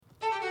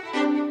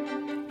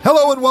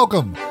Hello and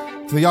welcome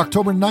to the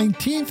October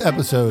 19th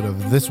episode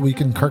of This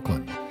Week in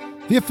Kirkland,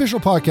 the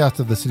official podcast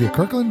of the City of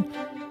Kirkland,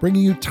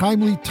 bringing you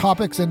timely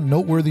topics and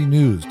noteworthy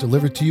news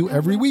delivered to you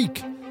every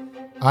week.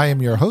 I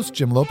am your host,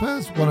 Jim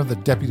Lopez, one of the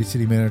Deputy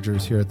City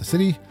Managers here at the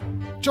City,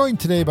 joined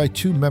today by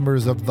two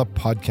members of the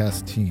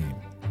podcast team.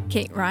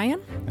 Kate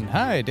Ryan. And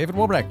hi, David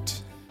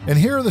Wolbrecht. And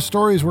here are the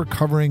stories we're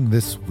covering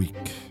this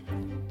week.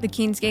 The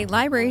Kingsgate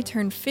Library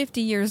turned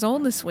 50 years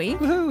old this week.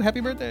 Woohoo,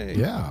 happy birthday.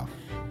 Yeah.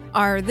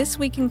 Our This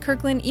Week in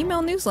Kirkland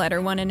email newsletter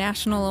won a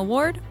national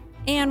award,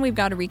 and we've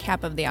got a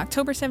recap of the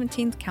October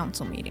 17th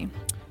council meeting.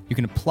 You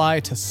can apply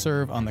to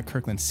serve on the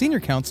Kirkland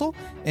Senior Council,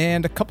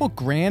 and a couple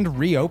grand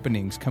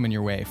reopenings coming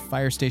your way.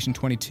 Fire Station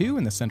 22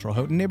 in the Central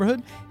Houghton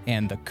neighborhood,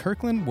 and the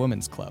Kirkland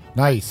Women's Club.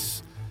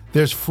 Nice.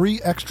 There's free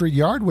extra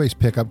yard waste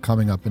pickup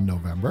coming up in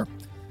November.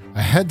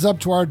 A heads up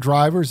to our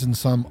drivers and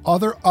some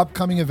other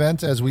upcoming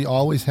events, as we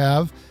always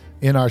have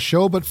in our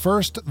show. But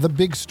first, the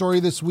big story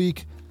this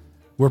week.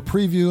 We're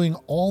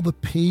previewing all the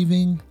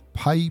paving,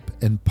 pipe,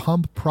 and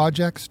pump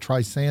projects.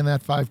 Try saying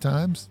that 5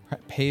 times.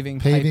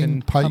 Paving,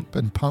 pipe,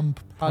 and pump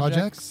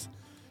projects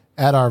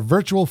at our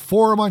virtual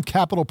forum on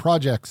capital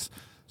projects.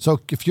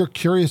 So if you're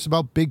curious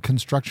about big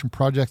construction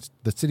projects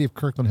the City of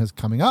Kirkland has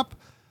coming up,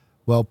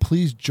 well,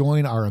 please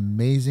join our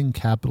amazing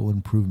capital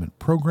improvement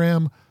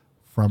program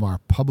from our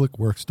Public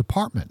Works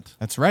Department.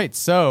 That's right.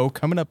 So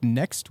coming up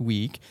next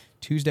week,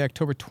 Tuesday,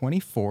 October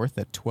 24th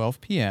at 12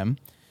 p.m.,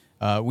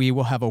 we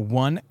will have a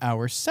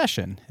 1-hour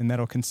session, and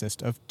that'll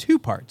consist of 2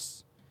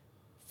 parts.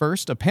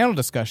 First, a panel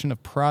discussion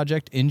of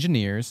project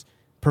engineers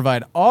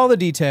provide all the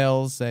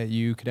details that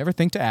you could ever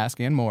think to ask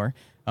and more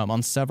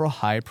on several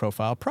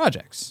high-profile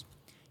projects.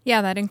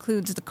 Yeah, that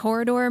includes the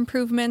corridor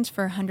improvements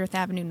for 100th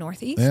Avenue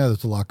Northeast. Yeah,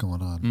 there's a lot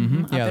going on.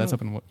 Mm-hmm. Yeah, that's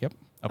up in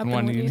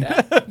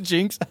one.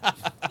 Jinx.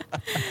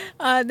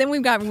 Then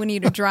we've got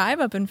Juanita Drive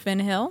up in Finn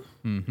Hill.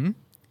 Mm-hmm.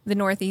 The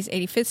Northeast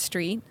 85th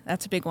Street.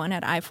 That's a big one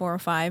at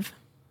I-405.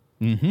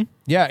 Mm-hmm.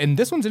 Yeah, and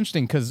this one's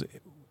interesting because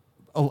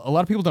a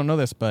lot of people don't know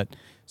this, but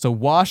so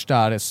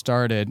WashDOT has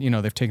started,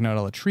 they've taken out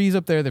all the trees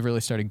up there. They've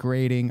really started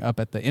grading up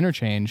at the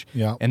interchange.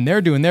 Yeah. And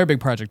they're doing their big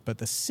project, but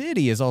the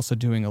city is also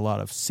doing a lot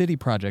of city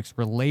projects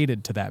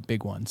related to that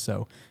big one.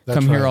 So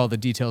hear all the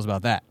details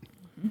about that.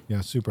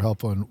 Yeah, super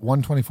helpful. And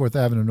 124th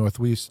Avenue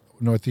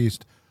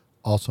Northeast,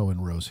 also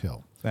in Rose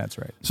Hill. That's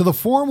right. So the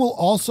forum will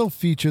also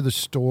feature the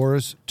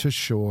Stores to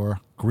Shore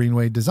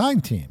Greenway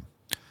design team.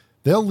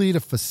 They'll lead a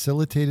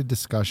facilitated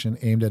discussion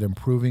aimed at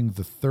improving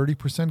the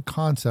 30%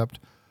 concept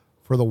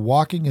for the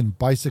walking and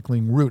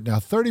bicycling route. Now,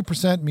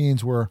 30%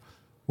 means we're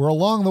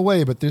along the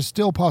way, but there's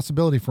still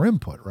possibility for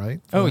input,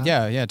 right?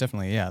 Yeah,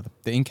 definitely. Yeah,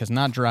 the ink has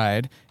not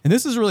dried. And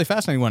this is a really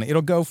fascinating one.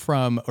 It'll go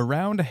from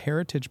around a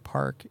Heritage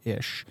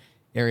Park-ish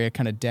area,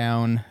 kind of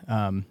down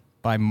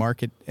by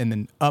Market, and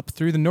then up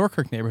through the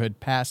Norkirk neighborhood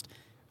past,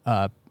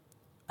 I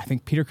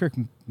think,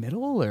 Peterkirk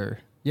Middle, or...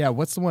 Yeah,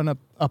 what's the one up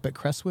at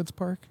Crestwoods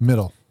Park?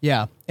 Middle.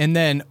 Yeah, and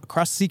then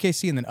across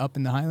CKC and then up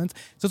in the Highlands.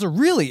 So it's a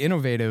really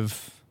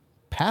innovative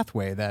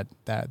pathway that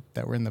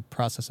we're in the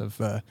process of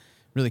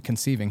really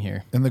conceiving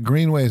here. And the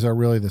greenways are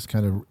really this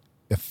kind of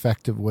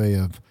effective way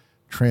of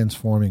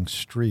transforming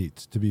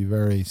streets to be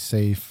very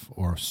safe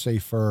or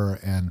safer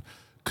and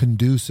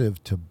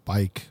conducive to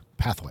bike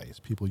pathways.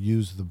 People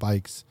use the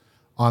bikes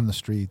on the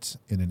streets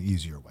in an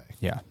easier way.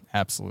 Yeah,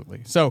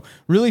 absolutely. So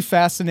really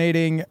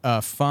fascinating,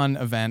 fun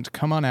event.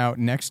 Come on out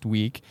next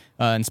week.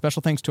 And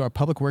special thanks to our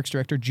Public Works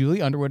Director,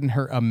 Julie Underwood, and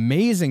her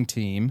amazing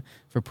team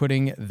for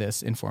putting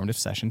this informative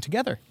session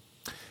together.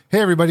 Hey,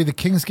 everybody. The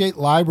Kingsgate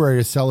Library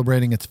is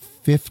celebrating its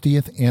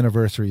 50th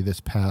anniversary this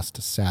past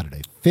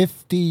Saturday.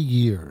 50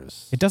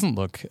 years. It doesn't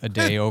look a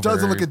day over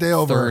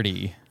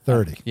 30.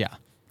 30. Yeah.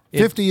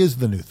 50 is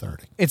the new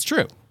 30. It's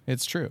true.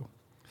 It's true.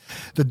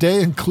 The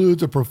day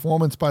includes a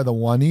performance by the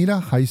Juanita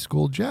High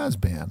School Jazz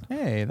Band.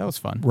 Hey, that was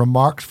fun.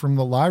 Remarks from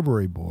the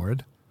library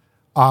board,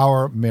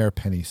 our Mayor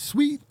Penny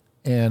Sweet,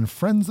 and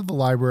friends of the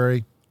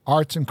library,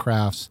 arts and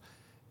crafts,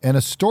 and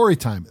a story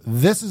time.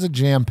 This is a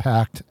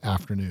jam-packed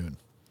afternoon.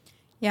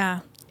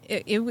 Yeah,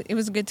 it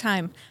was a good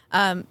time.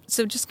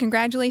 So just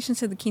congratulations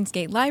to the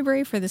Kingsgate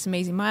Library for this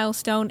amazing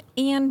milestone,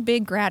 and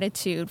big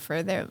gratitude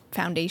for their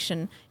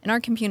foundation and our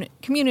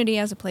community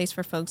as a place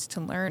for folks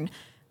to learn,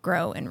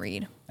 grow, and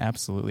read.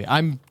 Absolutely.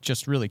 I'm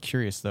just really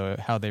curious, though,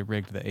 how they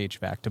rigged the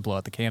HVAC to blow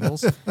out the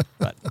candles.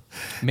 But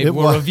maybe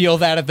we'll reveal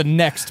that at the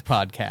next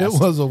podcast. It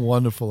was a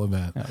wonderful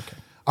event. Okay.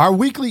 Our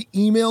weekly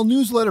email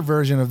newsletter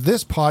version of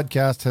this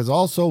podcast has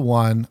also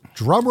won,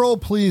 drumroll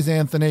please,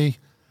 Anthony,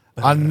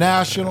 a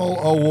national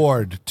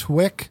award.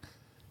 TWIK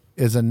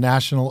is a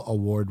national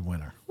award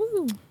winner.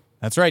 Woo.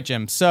 That's right,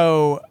 Jim.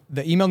 So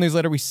the email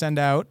newsletter we send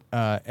out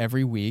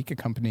every week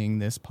accompanying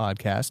this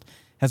podcast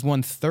has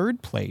won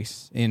 3rd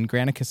place in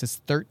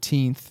Granicus's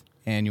 13th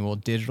annual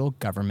Digital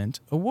Government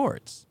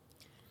Awards.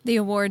 The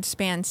awards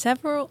span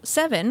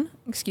seven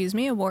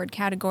award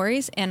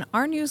categories, and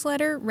our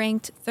newsletter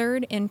ranked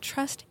 3rd in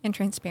trust and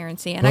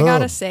transparency. And I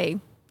gotta say,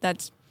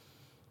 that's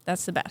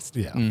the best.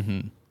 Yeah.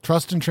 Mm-hmm.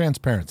 Trust and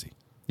transparency.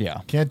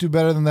 Yeah. Can't do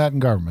better than that in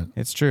government.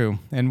 It's true.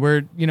 And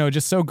we're,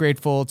 just so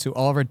grateful to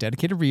all of our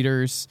dedicated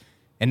readers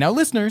and now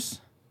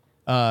listeners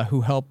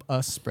who help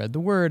us spread the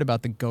word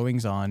about the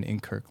goings-on in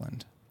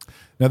Kirkland.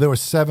 Now, there were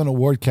 7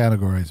 award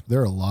categories.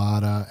 There are a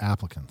lot of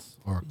applicants.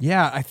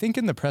 Yeah, I think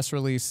in the press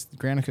release,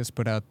 Granicus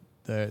put out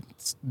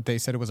they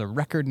said it was a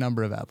record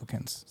number of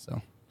applicants.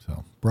 So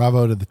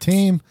bravo to the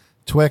team,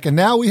 TWIK. And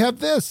now we have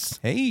this.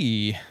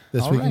 Hey.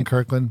 This Week in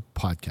Kirkland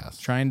podcast.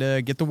 Trying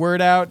to get the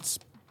word out,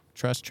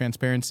 trust,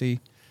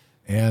 transparency.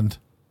 And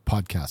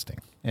podcasting.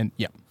 And,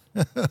 yeah.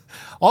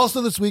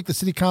 Also this week, the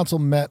City Council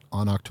met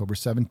on October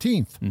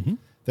 17th. Mm-hmm.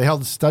 They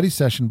held a study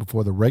session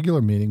before the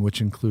regular meeting, which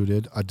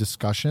included a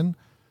discussion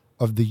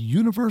of the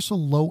Universal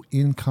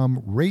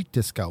Low-Income Rate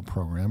Discount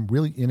Program.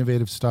 Really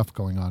innovative stuff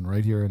going on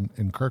right here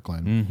in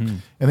Kirkland. Mm-hmm.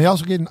 And they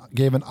also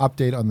gave an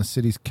update on the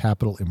city's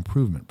capital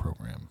improvement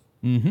program.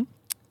 Mm-hmm.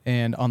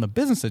 And on the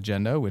business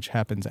agenda, which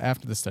happens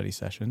after the study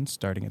session,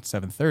 starting at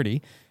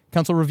 7:30,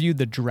 Council reviewed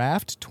the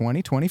draft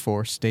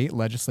 2024 state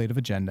legislative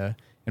agenda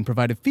and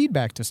provided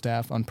feedback to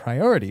staff on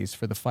priorities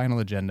for the final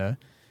agenda.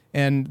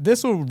 And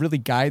this will really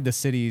guide the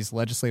city's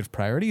legislative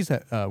priorities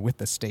with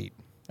the state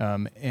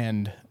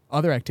and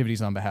other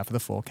activities on behalf of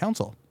the full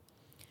council.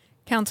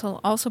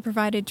 Council also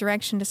provided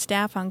direction to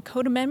staff on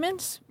code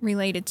amendments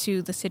related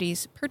to the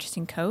city's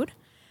purchasing code.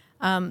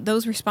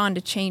 Those respond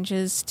to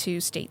changes to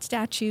state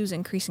statutes,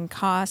 increasing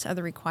costs,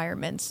 other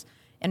requirements,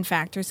 and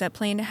factors that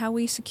play into how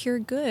we secure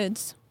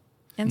goods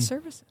and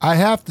services. I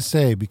have to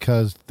say,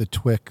 because the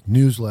TWIK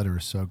newsletter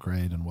is so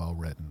great and well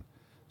written,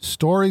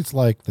 stories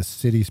like the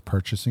city's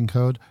purchasing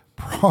code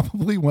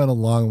probably went a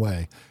long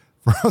way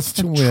for us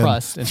to win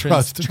trust and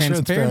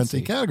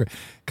transparency category.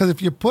 Because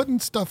if you're putting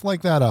stuff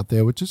like that out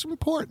there, which is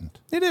important.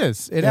 It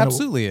is. It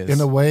absolutely is.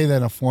 In a way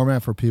that a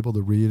format for people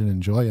to read and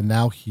enjoy. And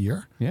now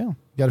here, you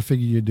got to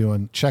figure you're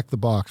doing, check the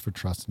box for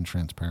trust and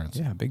transparency.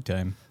 Yeah, big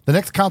time. The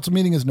next council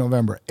meeting is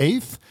November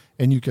 8th,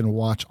 and you can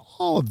watch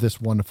all of this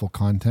wonderful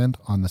content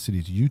on the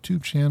city's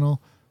YouTube channel,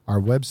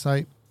 our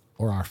website,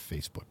 or our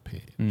Facebook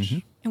page. Mm-hmm.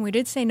 And we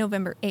did say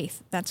November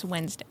 8th. That's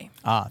Wednesday.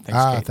 Thanks,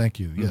 Kate. Thank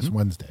you. Yes,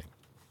 Wednesday.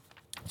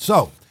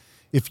 So,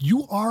 if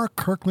you are a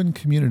Kirkland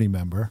community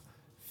member,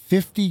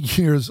 50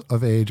 years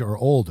of age or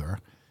older,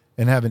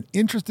 and have an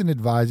interest in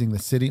advising the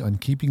city on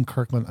keeping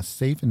Kirkland a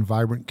safe and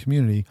vibrant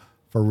community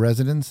for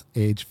residents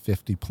age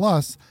 50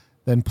 plus,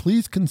 then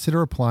please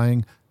consider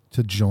applying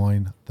to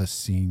join the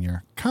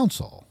Senior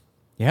Council.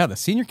 Yeah, the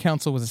Senior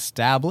Council was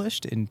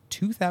established in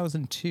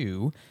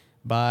 2002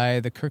 by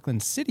the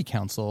Kirkland City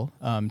Council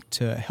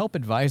to help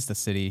advise the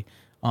city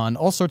on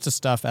all sorts of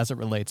stuff as it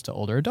relates to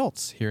older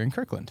adults here in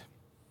Kirkland.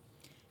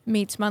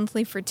 Meets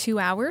monthly for 2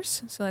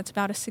 hours, so that's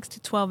about a 6 to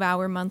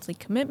 12-hour monthly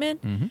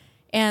commitment. Mm-hmm.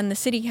 And the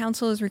City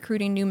Council is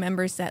recruiting new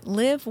members that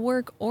live,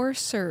 work, or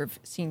serve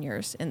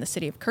seniors in the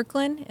city of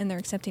Kirkland, and they're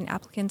accepting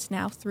applicants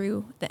now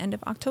through the end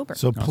of October.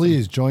 So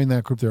please join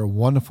that group. They're a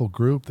wonderful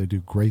group. They do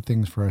great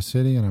things for our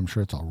city, and I'm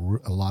sure it's a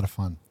lot of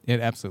fun.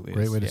 It absolutely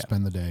Great is. way to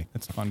spend the day.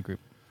 It's a fun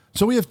group.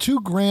 So we have 2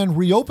 grand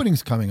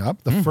reopenings coming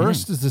up. The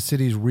first is the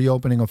city's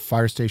reopening of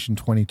Fire Station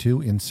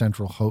 22 in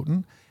Central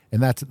Houghton.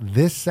 And that's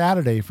this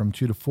Saturday from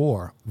 2 to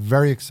 4.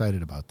 Very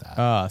excited about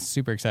that.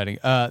 Super exciting.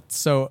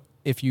 So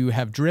if you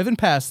have driven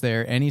past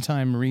there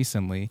anytime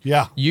recently,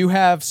 Yeah. you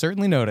have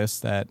certainly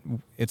noticed that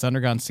it's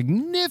undergone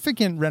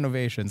significant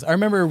renovations. I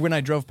remember when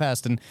I drove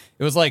past and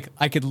it was like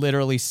I could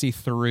literally see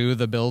through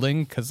the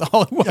building because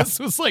all it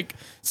was like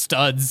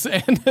studs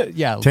and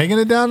Taking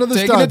it down to the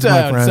studs,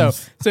 my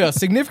friends. So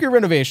significant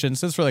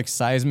renovations. This is for like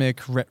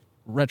seismic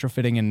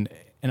retrofitting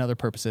and other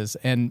purposes.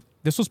 And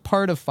this was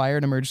part of Fire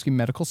and Emergency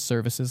Medical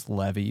Services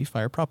Levy,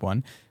 Fire Prop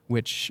 1,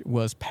 which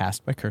was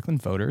passed by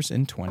Kirkland voters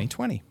in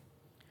 2020.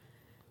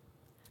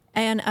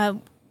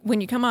 And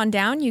when you come on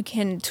down, you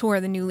can tour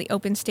the newly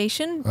opened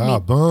station.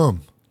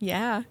 Boom.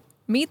 Yeah.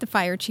 Meet the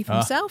fire chief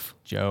himself.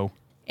 Joe.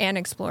 And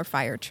explore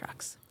fire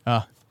trucks.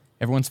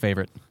 Everyone's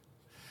favorite.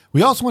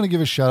 We also want to give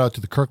a shout out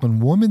to the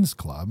Kirkland Women's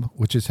Club,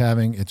 which is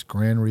having its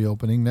grand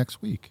reopening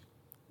next week.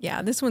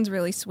 Yeah, this one's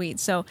really sweet.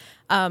 So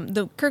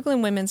the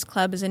Kirkland Women's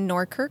Club is in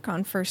Norkirk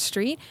on 1st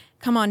Street.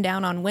 Come on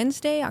down on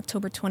Wednesday,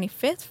 October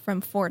 25th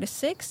from 4 to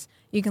 6.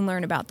 You can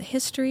learn about the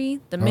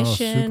history, the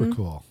mission. Super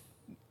cool.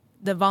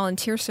 The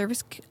volunteer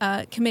service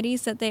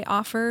committees that they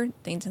offer,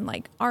 things in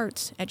like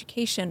arts,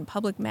 education,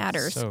 public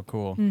matters. So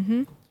cool.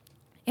 Mm-hmm.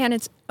 And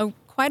it's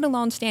quite a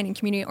long-standing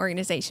community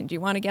organization. Do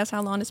you want to guess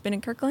how long it's been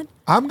in Kirkland?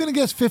 I'm going to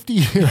guess 50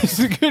 years. It's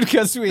a good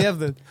guess. We have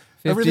the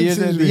 50 Everything years.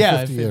 seems to be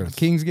 50 years.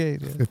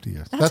 Kingsgate. Yeah. 50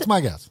 years. That's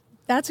my guess.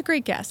 That's a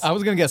great guess. I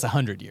was going to guess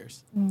 100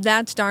 years.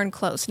 That's darn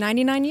close.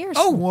 99 years.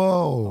 Oh, whoa.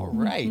 All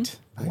right.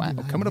 Wow.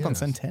 Coming up on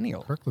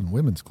Centennial. Kirkland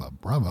Women's Club.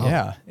 Bravo.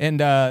 Yeah. And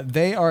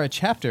they are a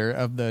chapter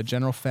of the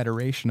General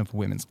Federation of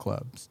Women's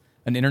Clubs,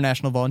 an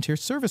international volunteer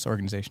service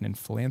organization in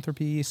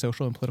philanthropy,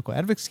 social and political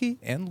advocacy,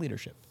 and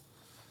leadership.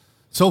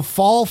 So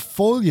fall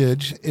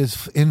foliage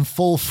is in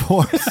full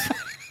force.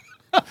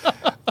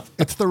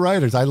 It's the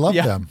writers. I love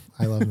them.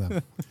 I love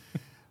them.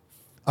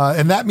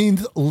 And that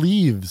means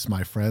leaves,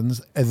 my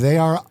friends. They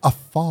are a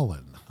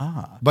fallen.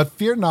 But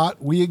fear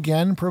not, we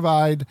again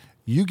provide,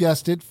 you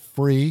guessed it,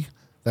 free,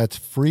 that's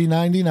free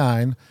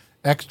 99,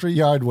 extra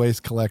yard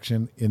waste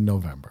collection in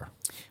November.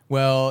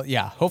 Well,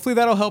 yeah, hopefully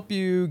that'll help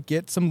you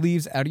get some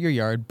leaves out of your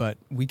yard, but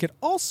we could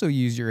also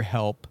use your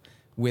help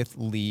with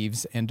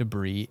leaves and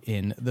debris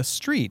in the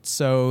street.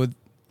 So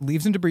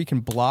leaves and debris can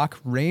block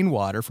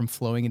rainwater from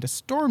flowing into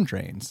storm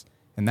drains,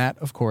 and that,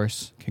 of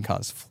course, can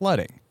cause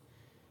flooding.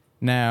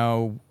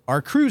 Now,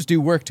 our crews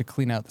do work to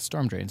clean out the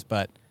storm drains,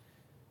 but do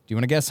you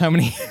want to guess how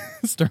many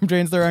storm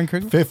drains there are on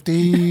Kirkland?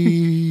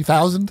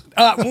 50,000?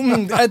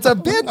 It's a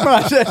bit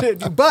much,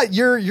 but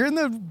you're in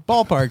the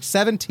ballpark.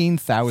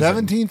 17,000.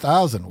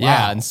 17,000. Wow.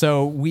 Yeah, and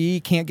so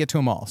we can't get to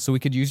them all, so we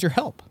could use your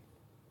help.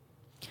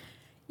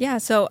 Yeah,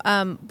 so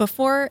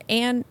before,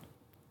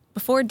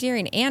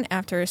 during, and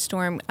after a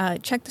storm,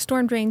 check the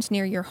storm drains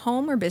near your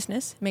home or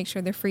business. Make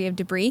sure they're free of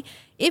debris.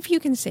 If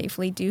you can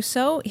safely do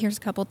so, here's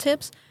a couple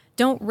tips.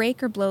 Don't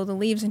rake or blow the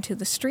leaves into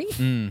the street.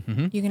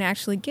 Mm-hmm. You can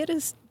actually get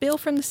a bill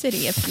from the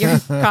city if you're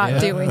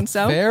caught doing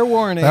so. Fair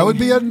warning. That would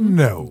be a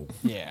no.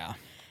 Yeah.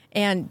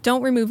 And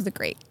don't remove the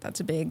grate. That's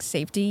a big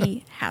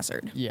safety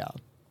hazard. Yeah.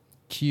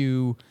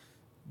 Cue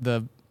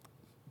the,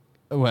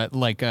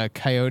 like a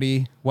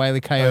coyote, Wile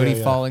E.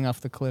 Coyote falling off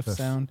the cliff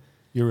sound.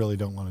 You really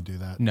don't want to do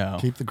that. No.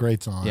 Keep the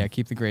grates on. Yeah,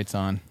 keep the grates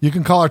on. You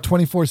can call our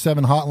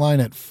 24/7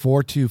 hotline at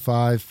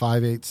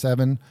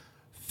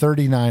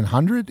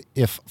 425-587-3900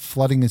 if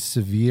flooding is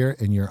severe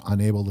and you're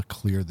unable to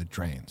clear the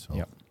drain.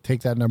 So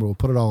take that number. We'll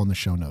put it all in the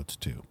show notes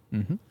too.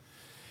 Mm-hmm.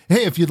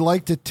 Hey, if you'd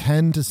like to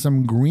tend to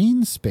some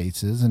green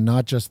spaces and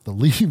not just the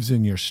leaves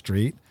in your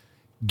street,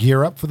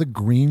 gear up for the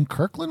Green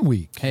Kirkland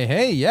Week.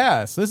 Hey,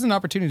 yeah. So this is an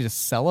opportunity to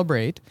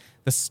celebrate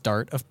the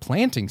start of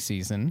planting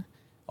season.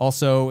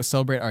 Also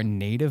celebrate our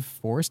native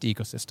forest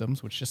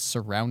ecosystems, which just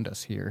surround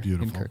us here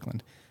in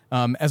Kirkland,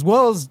 as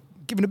well as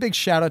giving a big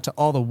shout out to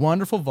all the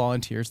wonderful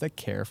volunteers that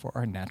care for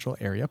our natural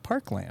area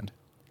parkland.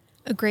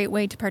 A great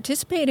way to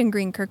participate in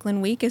Green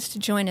Kirkland Week is to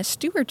join a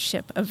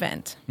stewardship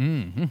event.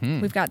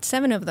 Mm-hmm. We've got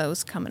 7 of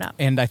those coming up.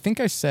 And I think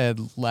I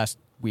said last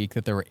week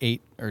that there were 8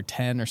 or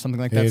 10 or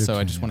something like that, so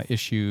 10, I just want to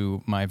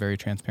issue my very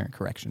transparent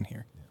correction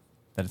here,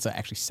 that it's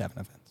actually 7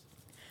 events.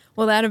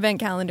 Well, that event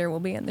calendar will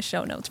be in the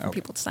show notes for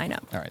people to sign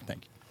up. All right,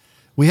 thank you.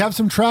 We have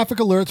some traffic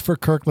alerts for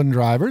Kirkland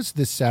drivers.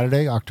 This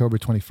Saturday, October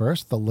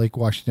 21st, the Lake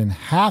Washington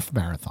Half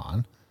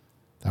Marathon,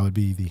 that would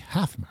be the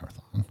half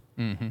marathon,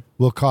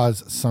 will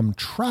cause some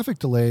traffic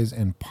delays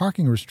and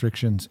parking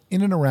restrictions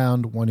in and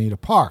around Juanita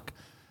Park.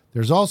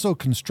 There's also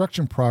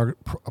construction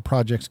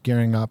projects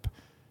gearing up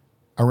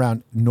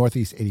around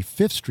Northeast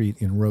 85th Street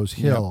in Rose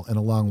Hill and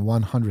along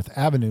 100th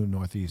Avenue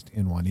Northeast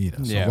in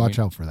Juanita. So watch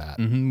out for that.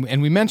 Mm-hmm.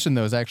 And we mentioned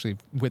those actually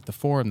with the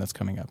forum that's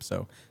coming up.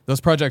 So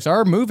those projects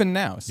are moving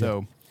now.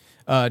 So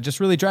just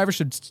really drivers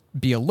should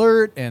be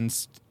alert and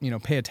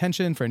pay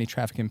attention for any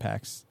traffic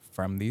impacts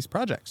from these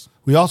projects.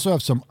 We also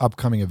have some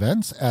upcoming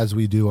events, as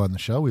we do on the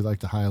show. We like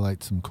to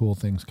highlight some cool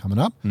things coming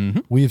up. Mm-hmm.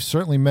 We've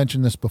certainly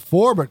mentioned this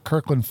before, but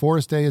Kirkland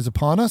Forest Day is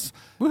upon us.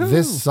 Woo-hoo.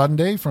 This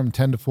Sunday from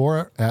 10 to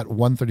 4 at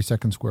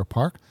 132nd Square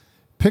Park.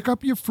 Pick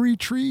up your free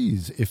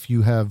trees if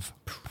you have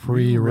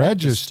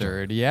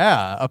pre-registered.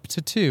 Yeah, up to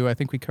 2. I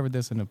think we covered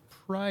this in a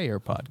prior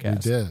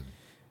podcast. We did.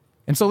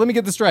 And so let me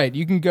get this right.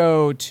 You can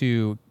go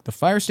to the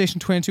Fire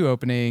Station 22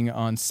 opening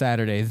on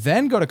Saturday,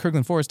 then go to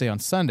Kirkland Forest Day on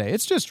Sunday.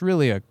 It's just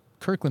really a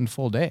Kirkland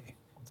full day.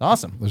 It's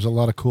awesome. There's a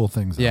lot of cool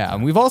things. Yeah,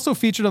 and we've also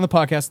featured on the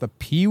podcast the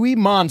Pee-wee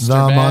Monster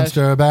Bash.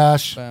 Monster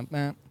Bash.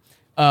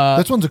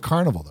 This one's a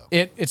carnival,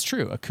 though. It's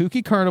true. A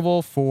kooky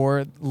carnival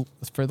for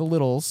the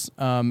littles.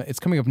 It's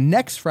coming up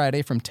next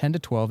Friday from 10 to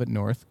 12 at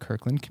North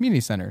Kirkland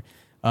Community Center.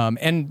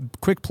 And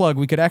quick plug,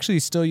 we could actually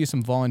still use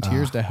some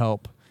volunteers to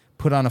help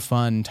put on a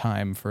fun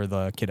time for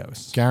the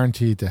kiddos.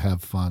 Guaranteed to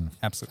have fun.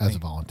 Absolutely. As a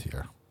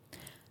volunteer.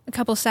 A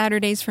couple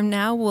Saturdays from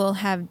now, we'll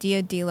have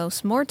Dia de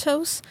los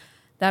Muertos.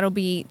 That'll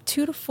be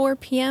 2 to 4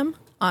 p.m.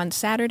 on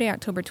Saturday,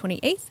 October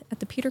 28th at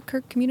the Peter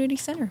Kirk Community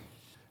Center.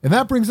 And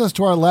that brings us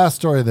to our last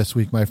story this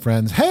week, my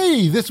friends.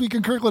 Hey, This Week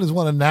in Kirkland has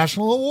won a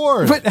national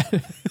award.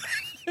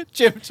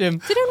 Jim.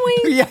 Didn't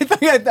we? Yeah,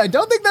 I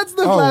don't think that's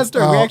the last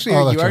story.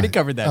 You already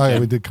covered that, Jim. Yeah,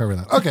 we did cover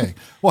that. Okay.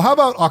 Well, how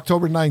about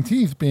October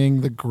 19th being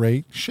the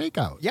Great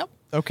Shakeout? Yep.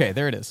 Okay,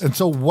 there it is. And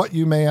so what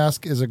you may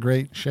ask is a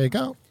great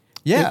shakeout?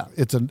 Yeah.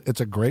 It's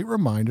a great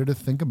reminder to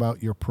think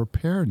about your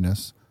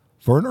preparedness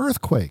for an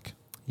earthquake.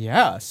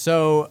 Yeah.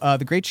 So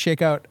the Great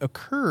Shakeout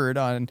occurred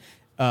on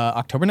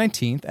October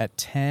 19th at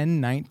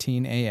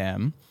 10:19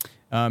 a.m.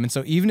 And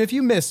so even if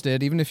you missed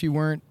it, even if you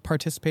weren't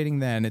participating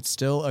then, it's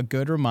still a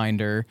good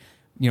reminder,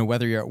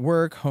 whether you're at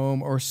work,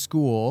 home, or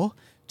school,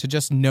 to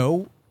just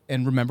know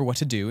and remember what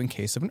to do in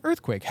case of an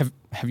earthquake. Have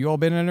you all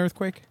been in an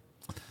earthquake?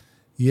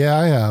 Yeah,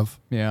 I have.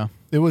 Yeah.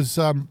 It was,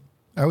 I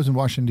was in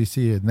Washington,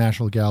 D.C. at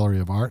National Gallery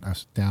of Art. I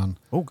was down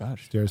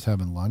stairs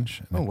having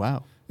lunch. Oh,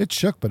 wow. It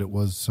shook, but it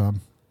was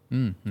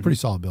pretty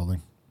solid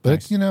building.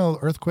 But nice.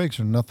 earthquakes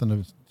are nothing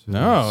to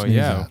sneeze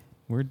at.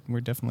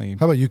 We're definitely...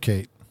 How about you,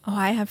 Kate? Oh,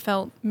 I have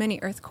felt many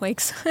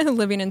earthquakes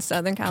living in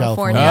Southern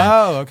California.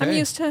 Oh, okay. I'm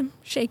used to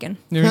shaking.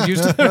 You're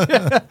used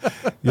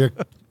to...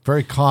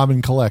 Very calm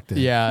and collected.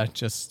 Yeah,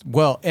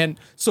 and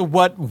so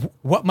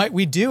what might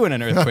we do in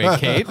an earthquake,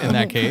 Kate, in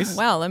that case?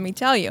 Well, let me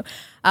tell you.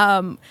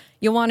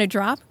 You'll want to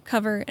drop,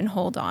 cover, and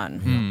hold on.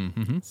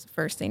 Mm-hmm. That's the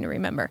first thing to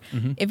remember.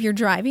 Mm-hmm. If you're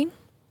driving,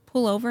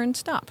 pull over and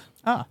stop.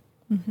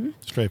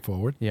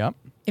 Straightforward. Yep.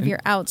 If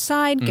you're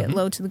outside, get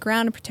low to the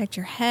ground and protect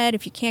your head.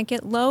 If you can't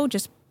get low,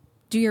 just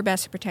do your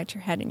best to protect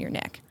your head and your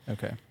neck.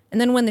 Okay. And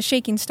then when the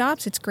shaking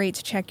stops, it's great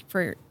to check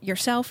for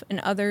yourself and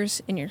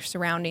others in your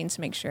surroundings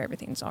to make sure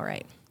everything's all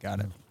right. Got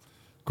it.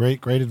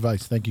 Great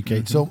advice. Thank you,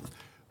 Kate. So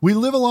we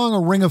live along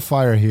a ring of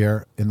fire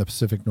here in the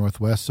Pacific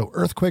Northwest, so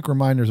earthquake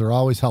reminders are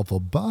always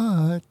helpful.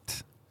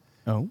 But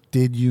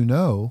did you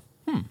know,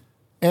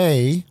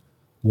 A,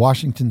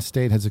 Washington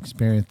State has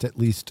experienced at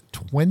least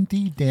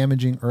 20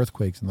 damaging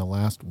earthquakes in the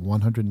last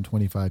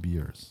 125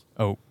 years.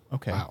 Oh,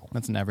 okay. Wow.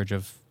 That's an average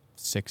of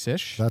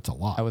 6-ish. That's a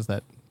lot. How was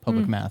that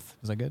public math?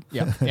 Was that good?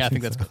 Yeah. Yeah, I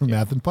think that's good.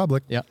 Math in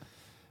public. Yeah.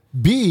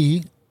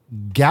 B,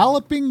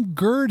 Galloping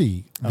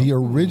Gertie, the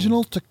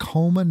original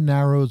Tacoma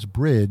Narrows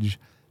Bridge,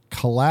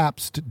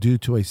 collapsed due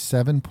to a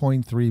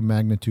 7.3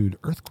 magnitude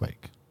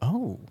earthquake.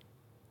 Oh,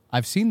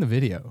 I've seen the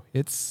video.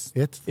 It's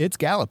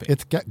galloping.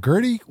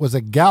 Gertie was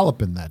a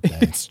galloping that day.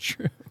 It's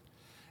true.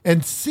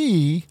 And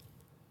C,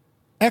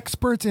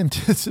 experts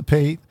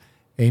anticipate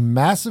a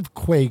massive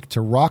quake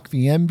to rock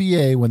the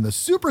NBA when the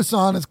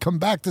Supersonics come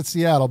back to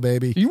Seattle,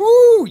 baby.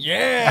 Woo!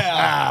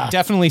 Yeah.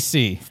 Definitely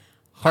C.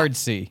 Hard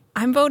C.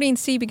 I'm voting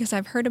C because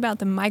I've heard about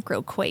the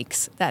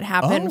microquakes that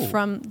happen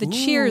from the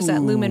cheers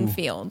at Lumen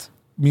Field.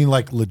 You mean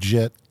like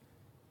legitimate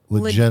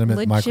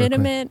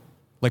microquake?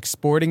 Like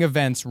sporting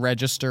events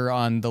register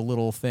on the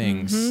little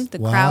things. Mm-hmm. The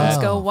crowds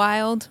go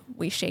wild.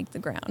 We shake the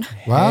ground.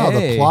 Wow,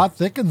 the plot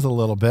thickens a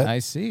little bit. I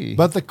see.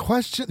 But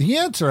the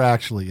answer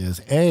actually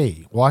is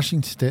A.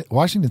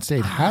 Washington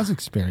State has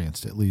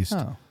experienced at least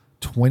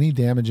 20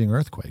 damaging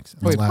earthquakes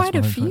in the last quite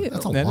a few.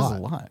 That's a That lot. is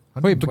a lot.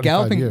 125 Wait, but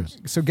Galloping years.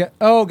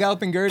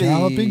 Galloping Gertie.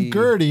 Galloping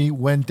Gertie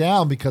went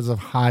down because of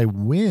high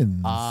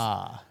winds.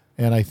 Ah.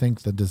 And I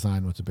think the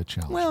design was a bit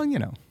challenging. Well,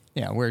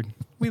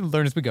 we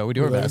learn as we go. We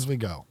do our best as we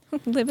go.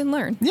 Live and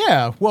learn.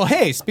 Yeah. Well,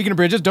 hey, speaking of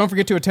bridges, don't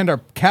forget to attend our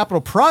Capital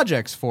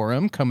Projects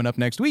Forum coming up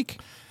next week.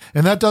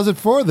 And that does it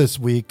for this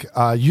week.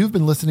 You've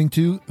been listening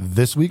to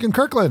This Week in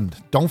Kirkland.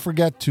 Don't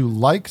forget to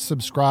like,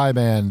 subscribe,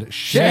 and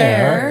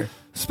share.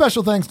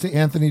 Special thanks to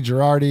Anthony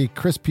Girardi,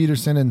 Chris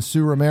Peterson, and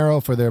Sue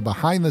Romero for their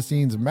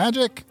behind-the-scenes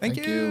magic. Thank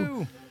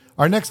you.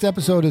 Our next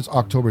episode is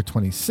October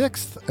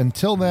 26th.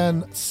 Until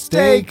then,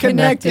 stay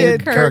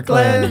connected,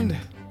 Kirkland.